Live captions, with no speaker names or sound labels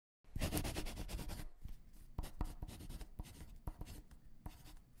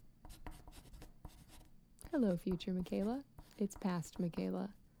Hello, future Michaela. It's past Michaela.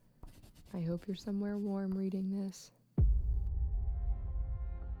 I hope you're somewhere warm reading this.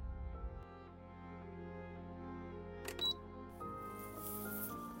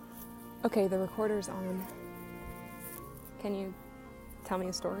 Okay, the recorder's on. Can you tell me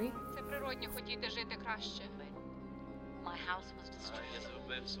a story? Це природньо хотіти жити краще. My house was destroyed. Я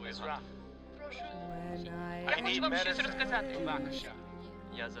загубив свою хату. Я хочу вам щось розказати.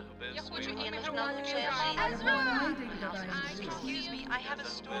 Я загубив Я хочу свою хату. іммігрувати в Excuse me, I have a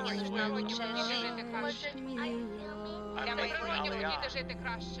story. Мені природньо хотіти жити краще. Для мене природньо хотіти жити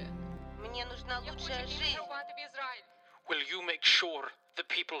краще. Мне нужна Я хочу лучшая жизнь. іммігрувати в Ізраїль. Will you make sure the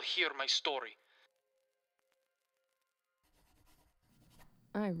people hear my story?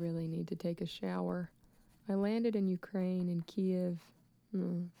 I really need to take a shower. I landed in Ukraine, in Kiev,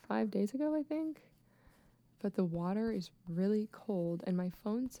 5 days ago, I think. But the water is really cold, and my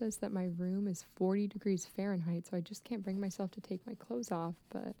phone says that my room is 40 degrees Fahrenheit, so I just can't bring myself to take my clothes off.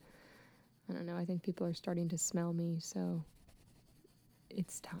 But I don't know, I think people are starting to smell me, so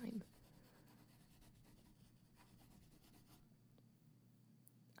it's time.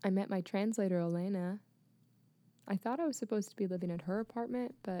 I met my translator, Elena. I thought I was supposed to be living at her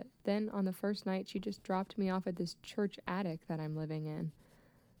apartment, but then on the first night, she just dropped me off at this church attic that I'm living in.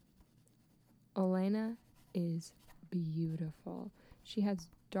 Elena is beautiful. She has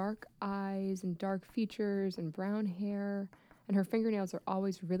dark eyes and dark features and brown hair, and her fingernails are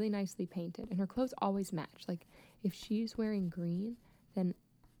always really nicely painted, and her clothes always match. Like, if she's wearing green, then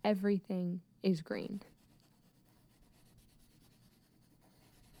everything is green.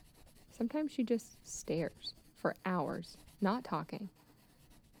 Sometimes she just stares for hours, not talking.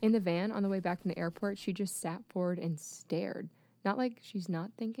 In the van on the way back from the airport, she just sat forward and stared. Not like she's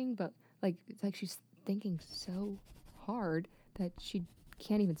not thinking, but like it's like she's thinking so hard that she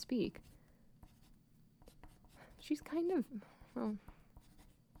can't even speak. She's kind of, well,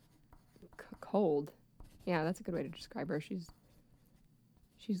 cold. Yeah, that's a good way to describe her. She's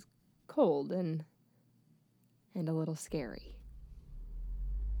cold and a little scary.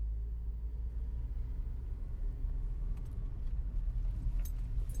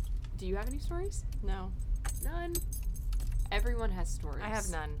 Do you have any stories? No. None. Everyone has stories. I have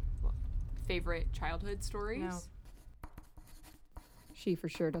none. Favorite childhood stories? No. She for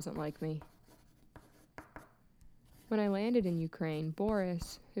sure doesn't like me. When I landed in Ukraine,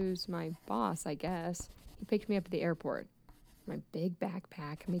 Boris, who's my boss, I guess, he picked me up at the airport. My big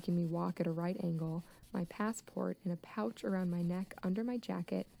backpack making me walk at a right angle, my passport in a pouch around my neck under my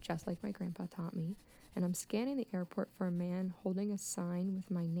jacket, just like my grandpa taught me, and I'm scanning the airport for a man holding a sign with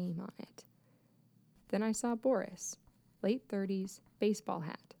my name on it. Then I saw Boris, late 30s, baseball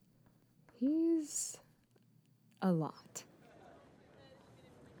hat. He's a lot.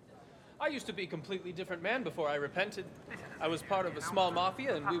 I used to be a completely different man before I repented. I was part of a small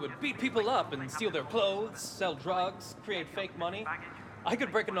mafia, and we would beat people up and steal their clothes, sell drugs, create fake money. I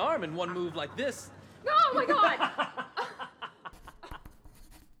could break an arm in one move like this. Oh my god!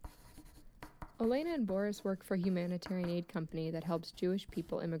 Elena and Boris work for a humanitarian aid company that helps Jewish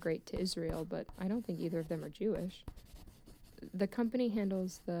people immigrate to Israel, but I don't think either of them are Jewish. The company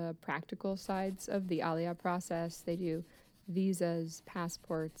handles the practical sides of the Aliyah process. They do visas,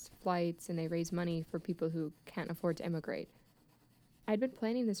 passports, flights, and they raise money for people who can't afford to immigrate. I'd been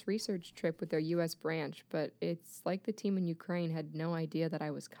planning this research trip with their U.S. branch, but it's like the team in Ukraine had no idea that I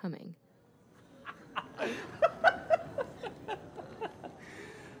was coming.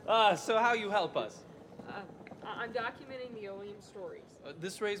 So how you help us? I'm documenting the Olim stories.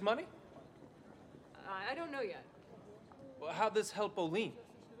 This raise money? I don't know yet. How'd this help Olim?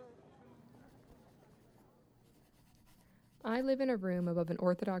 I live in a room above an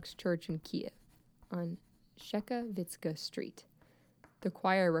Orthodox church in Kiev, on Shekhavitska Street. The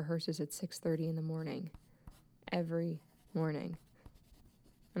choir rehearses at 6:30 in the morning, every morning.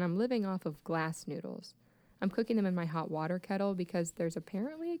 And I'm living off of glass noodles. I'm cooking them in my hot water kettle because there's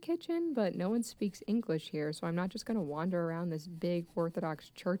apparently a kitchen, but no one speaks English here, so I'm not just going to wander around this big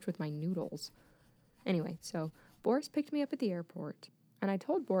Orthodox church with my noodles. Anyway, so Boris picked me up at the airport, and I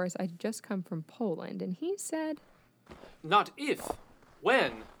told Boris I'd just come from Poland, and he said, Not if,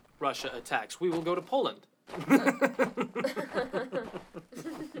 when Russia attacks, we will go to Poland.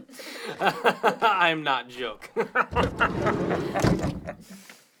 I'm not joke.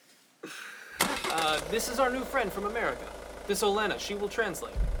 This is our new friend from America. This Olena, she will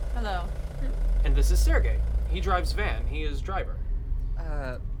translate. Hello. And this is Sergey. He drives van. He is driver.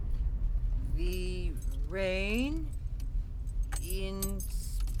 The rain in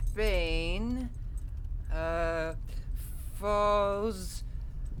Spain falls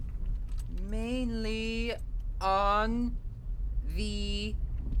mainly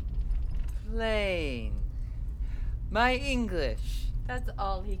my English. That's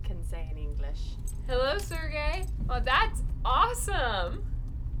all he can say in English. Hello, Sergey. Well, that's awesome.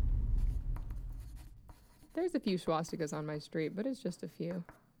 There's a few swastikas on my street, but it's just a few.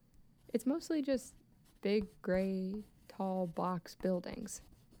 It's mostly just big, gray, tall box buildings.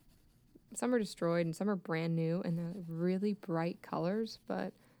 Some are destroyed and some are brand new, and they're really bright colors,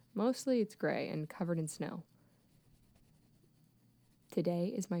 but mostly it's gray and covered in snow.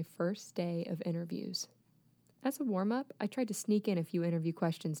 Today is my first day of interviews. As a warm-up, I tried to sneak in a few interview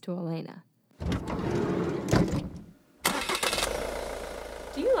questions to Elena.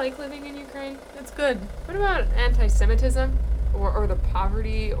 Do you like living in Ukraine? It's good. What about anti-Semitism? Or the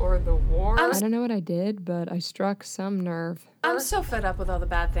poverty or the war? I don't know what I did, but I struck some nerve. I'm so fed up with all the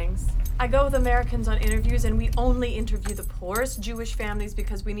bad things. I go with Americans on interviews and we only interview the poorest Jewish families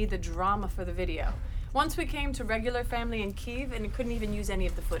because we need the drama for the video. Once we came to regular family in Kyiv and couldn't even use any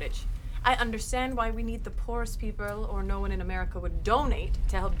of the footage. I understand why we need the poorest people or no one in America would donate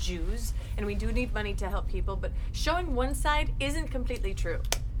to help Jews, and we do need money to help people, but showing one side isn't completely true.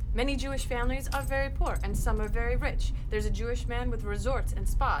 Many Jewish families are very poor, and some are very rich. There's a Jewish man with resorts and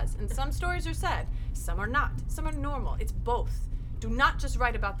spas, and some stories are sad, some are not, some are normal. It's both. Do not just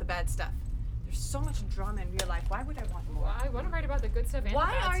write about the bad stuff. There's so much drama in real life. Why would I want more? Well, I want to write about the good stuff and Why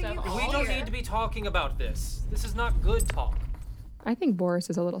the bad are stuff. you all We don't year. need to be talking about this. This is not good talk. I think Boris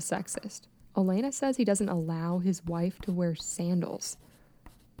is a little sexist. Elena says he doesn't allow his wife to wear sandals.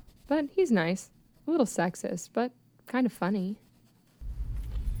 But he's nice. A little sexist, but kind of funny.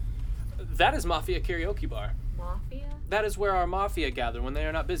 That is Mafia Karaoke Bar. Mafia? That is where our mafia gather when they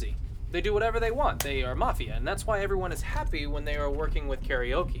are not busy. They do whatever they want. They are mafia, and that's why everyone is happy when they are working with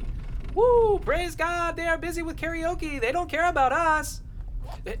karaoke. Woo! Praise God, they are busy with karaoke. They don't care about us.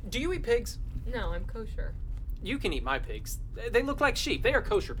 Do you eat pigs? No, I'm kosher. You can eat my pigs. They look like sheep. They are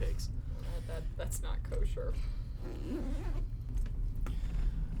kosher pigs. That's not kosher.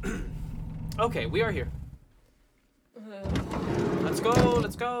 Okay, we are here. Let's go,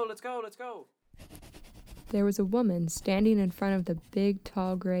 let's go, let's go, let's go. There was a woman standing in front of the big,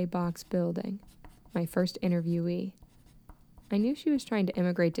 tall, gray box building. My first interviewee. I knew she was trying to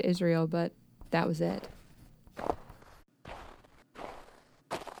immigrate to Israel, but that was it.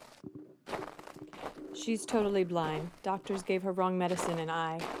 She's totally blind. Doctors gave her wrong medicine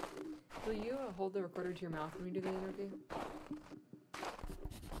and Will you hold the recorder to your mouth when we do the interview?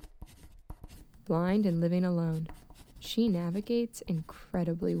 Blind and living alone. She navigates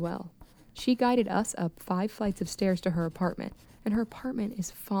incredibly well. She guided us up 5 flights of stairs to her apartment, and her apartment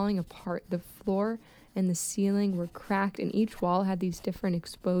is falling apart. The floor and the ceiling were cracked, and each wall had these different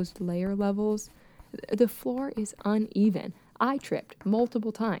exposed layer levels. The floor is uneven. I tripped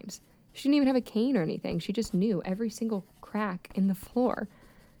multiple times. She didn't even have a cane or anything. She just knew every single crack in the floor.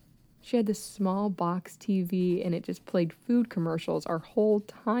 She had this small box TV, and it just played food commercials our whole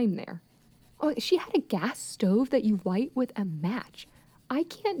time there. Oh, she had a gas stove that you light with a match. I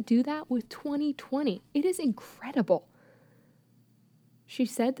can't do that with 2020. It is incredible. She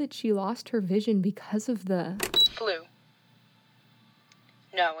said that she lost her vision because of the... Flu.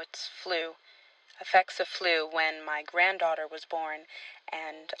 No, it's flu. Effects of flu when my granddaughter was born,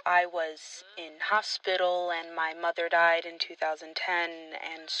 and I was in hospital, and my mother died in 2010,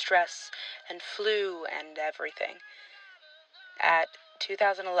 and stress, and flu, and everything. At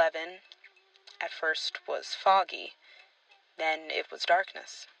 2011, at first was foggy, then it was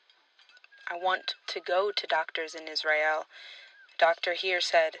darkness. I want to go to doctors in Israel. Doctor here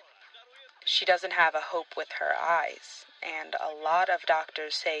said she doesn't have a hope with her eyes, and a lot of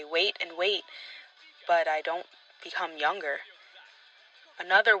doctors say wait and wait, but I don't become younger.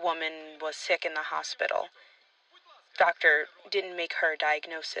 Another woman was sick in the hospital. Doctor didn't make her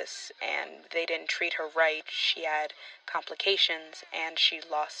diagnosis, and they didn't treat her right. She had complications, and she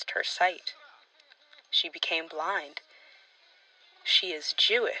lost her sight. She became blind. She is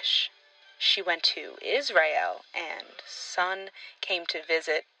Jewish. She went to Israel, and son came to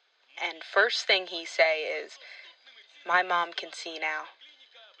visit, and first thing he say is, "My mom can see now."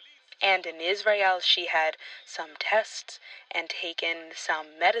 And in Israel, she had some tests and taken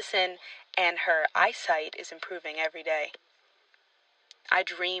some medicine, and her eyesight is improving every day. I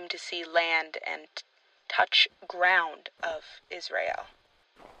dream to see land and touch ground of Israel.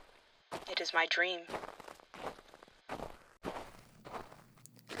 It is my dream.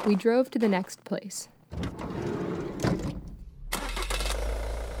 We drove to the next place.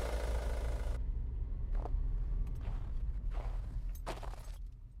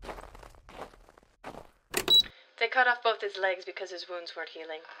 They cut off both his legs because his wounds weren't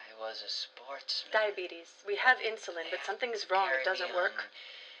healing. I was a sportsman. Diabetes. We have insulin, but something's wrong. It doesn't work.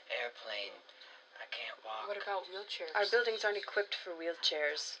 Airplane. I can't walk. What about wheelchairs? Our buildings aren't equipped for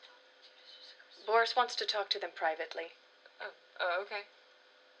wheelchairs. Boris wants to talk to them privately. Oh, okay.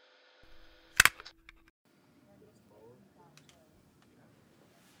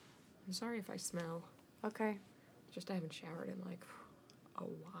 I'm sorry if I smell. Okay. Just I haven't showered in like a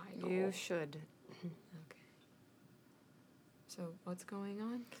while. You should. Okay. So what's going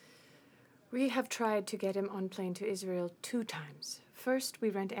on? We have tried to get him on plane to Israel 2 times. First, we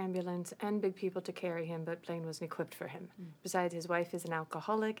rent ambulance and big people to carry him, but plane wasn't equipped for him. Besides, his wife is an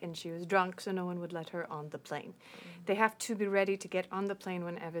alcoholic, and she was drunk, so no one would let her on the plane. They have to be ready to get on the plane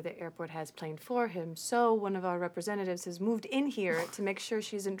whenever the airport has plane for him, so one of our representatives has moved in here to make sure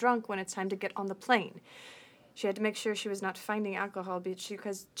she isn't drunk when it's time to get on the plane. She had to make sure she was not finding alcohol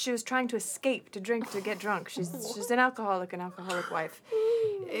because she was trying to escape, to drink, to get drunk. She's an alcoholic wife.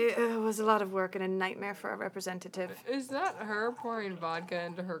 It was a lot of work and a nightmare for our representative. Is that her pouring vodka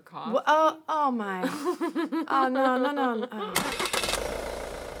into her coffee? Oh my. Oh, no. Oh.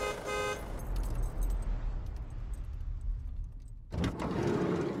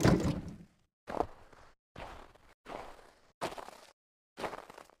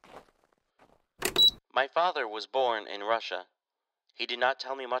 My father was born in Russia. He did not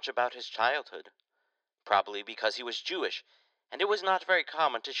tell me much about his childhood, probably because he was Jewish, and it was not very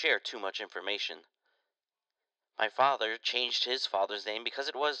common to share too much information. My father changed his father's name because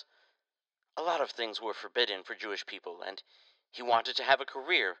a lot of things were forbidden for Jewish people, and he wanted to have a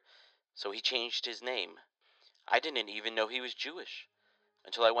career, so he changed his name. I didn't even know he was Jewish,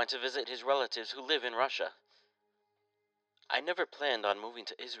 until I went to visit his relatives who live in Russia. I never planned on moving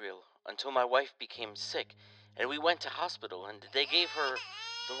to Israel until my wife became sick, and we went to hospital, and they gave her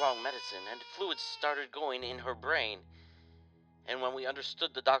the wrong medicine, and fluids started going in her brain. And when we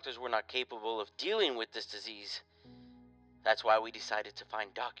understood the doctors were not capable of dealing with this disease, that's why we decided to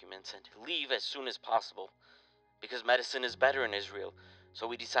find documents and leave as soon as possible. Because medicine is better in Israel, so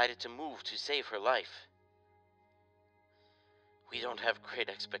we decided to move to save her life. We don't have great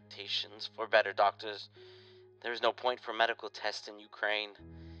expectations for better doctors. There is no point for medical tests in Ukraine.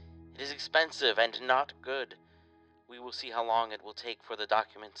 It is expensive and not good. We will see how long it will take for the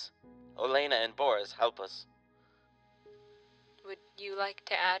documents. Olena and Boris help us. Would you like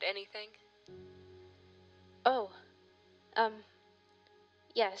to add anything?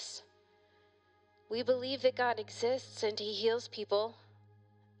 Yes. We believe that God exists and He heals people.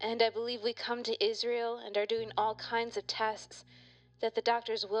 And I believe we come to Israel and are doing all kinds of tests that the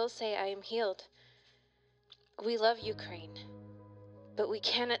doctors will say I am healed. We love Ukraine, but we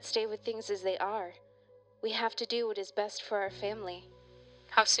cannot stay with things as they are. We have to do what is best for our family.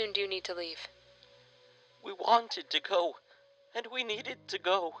 How soon do you need to leave? We wanted to go, and we needed to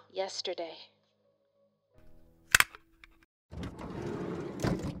go. Yesterday.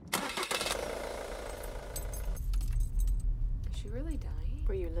 Is she really dying?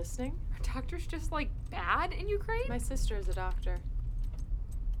 Were you listening? Are doctors just like bad in Ukraine? My sister is a doctor.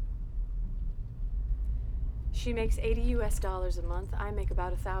 She makes $80 a month. I make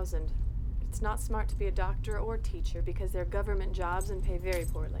about $1,000. It's not smart to be a doctor or teacher because they're government jobs and pay very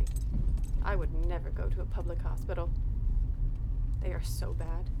poorly. I would never go to a public hospital. They are so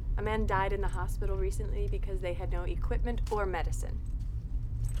bad. A man died in the hospital recently because they had no equipment or medicine.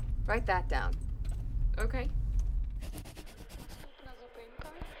 Write that down. Okay.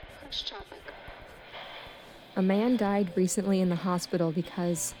 A man died recently in the hospital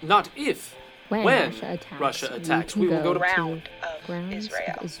because Not if. when Russia attacks, we will go to Ground grounds of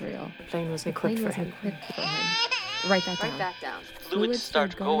Israel. of Israel. The plane was The equipped plane for was him. equipped for him. Write that down. Write that down. Fluids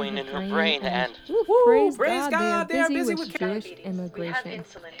start going in her brain, and Praise Praise God, they are they busy are busy with with Jewish We have immigration.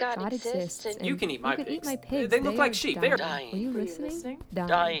 insulin. God exists and You can eat my You can pigs. eat my pigs. They look like sheep. They are dying. Were you Were you listening? listening? Dying.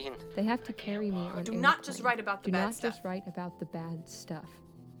 dying. They have to carry me on Do airplane. not just write about the Do bad not stuff. just write about the bad stuff.